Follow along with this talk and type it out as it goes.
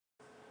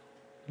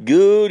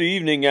Good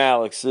evening,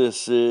 Alex.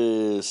 This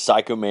is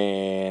Psycho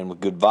Man with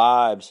good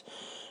vibes.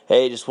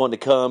 Hey, just wanted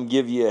to come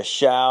give you a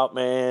shout,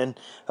 man.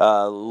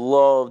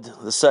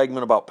 Loved the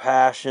segment about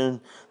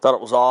passion. Thought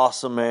it was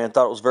awesome, man.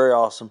 Thought it was very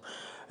awesome.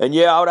 And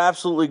yeah, I would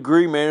absolutely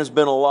agree, man. There's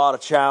been a lot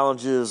of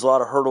challenges, a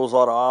lot of hurdles, a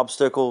lot of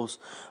obstacles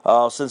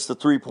since the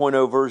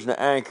 3.0 version of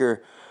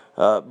Anchor.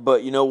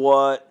 But you know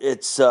what?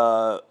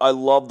 I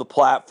love the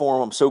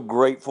platform. I'm so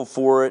grateful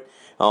for it.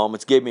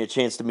 It's gave me a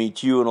chance to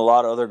meet you and a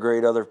lot of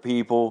other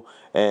people,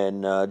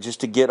 and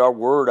just to get our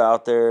word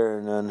out there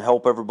and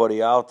help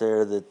everybody out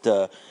there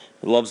that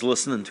loves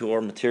listening to our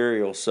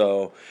material.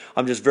 So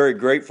I'm just very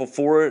grateful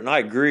for it, and I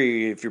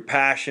agree. If your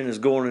passion is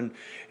going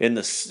in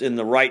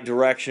the right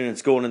direction,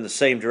 it's going in the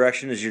same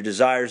direction as your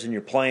desires and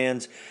your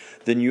plans,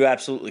 then you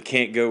absolutely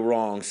can't go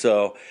wrong.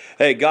 So,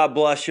 hey, God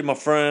bless you, my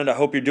friend. I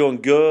hope you're doing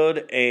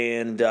good,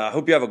 and I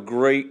hope you have a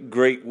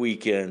great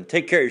weekend.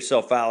 Take care of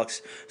yourself,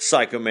 Alex.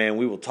 Psycho Man.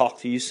 We will talk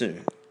to you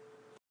soon.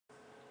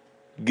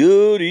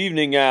 Good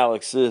evening,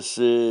 Alex. This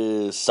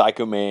is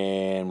Psycho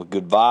Man with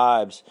good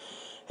vibes.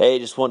 Hey,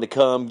 just wanted to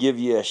come give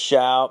you a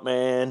shout,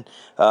 man.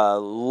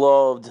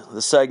 Loved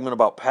the segment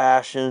about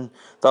passion.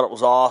 Thought it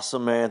was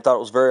awesome, man. Thought it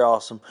was very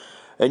awesome.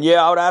 And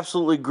yeah, I would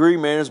absolutely agree,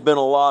 man. There's been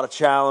a lot of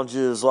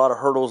challenges, a lot of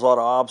hurdles, a lot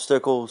of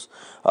obstacles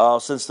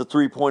since the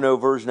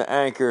 3.0 version of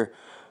Anchor.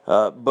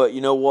 But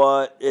you know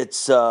what?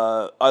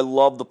 I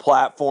love the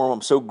platform.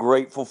 I'm so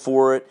grateful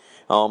for it.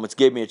 It's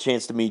gave me a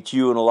chance to meet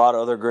you and a lot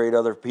of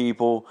other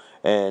people,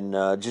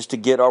 and just to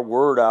get our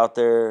word out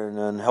there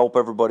and help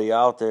everybody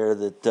out there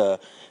that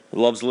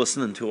loves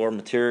listening to our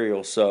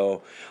material.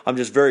 So I'm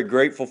just very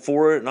grateful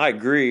for it, and I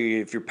agree.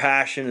 If your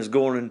passion is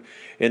going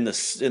in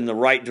the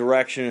right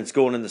direction, it's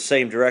going in the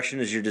same direction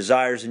as your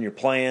desires and your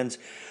plans,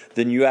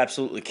 then you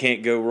absolutely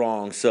can't go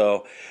wrong.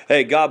 So,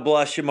 hey, God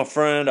bless you, my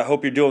friend. I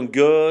hope you're doing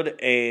good,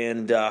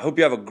 and I hope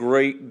you have a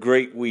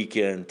great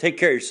weekend. Take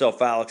care of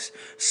yourself, Alex.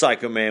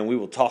 Psycho Man. We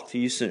will talk to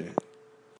you soon.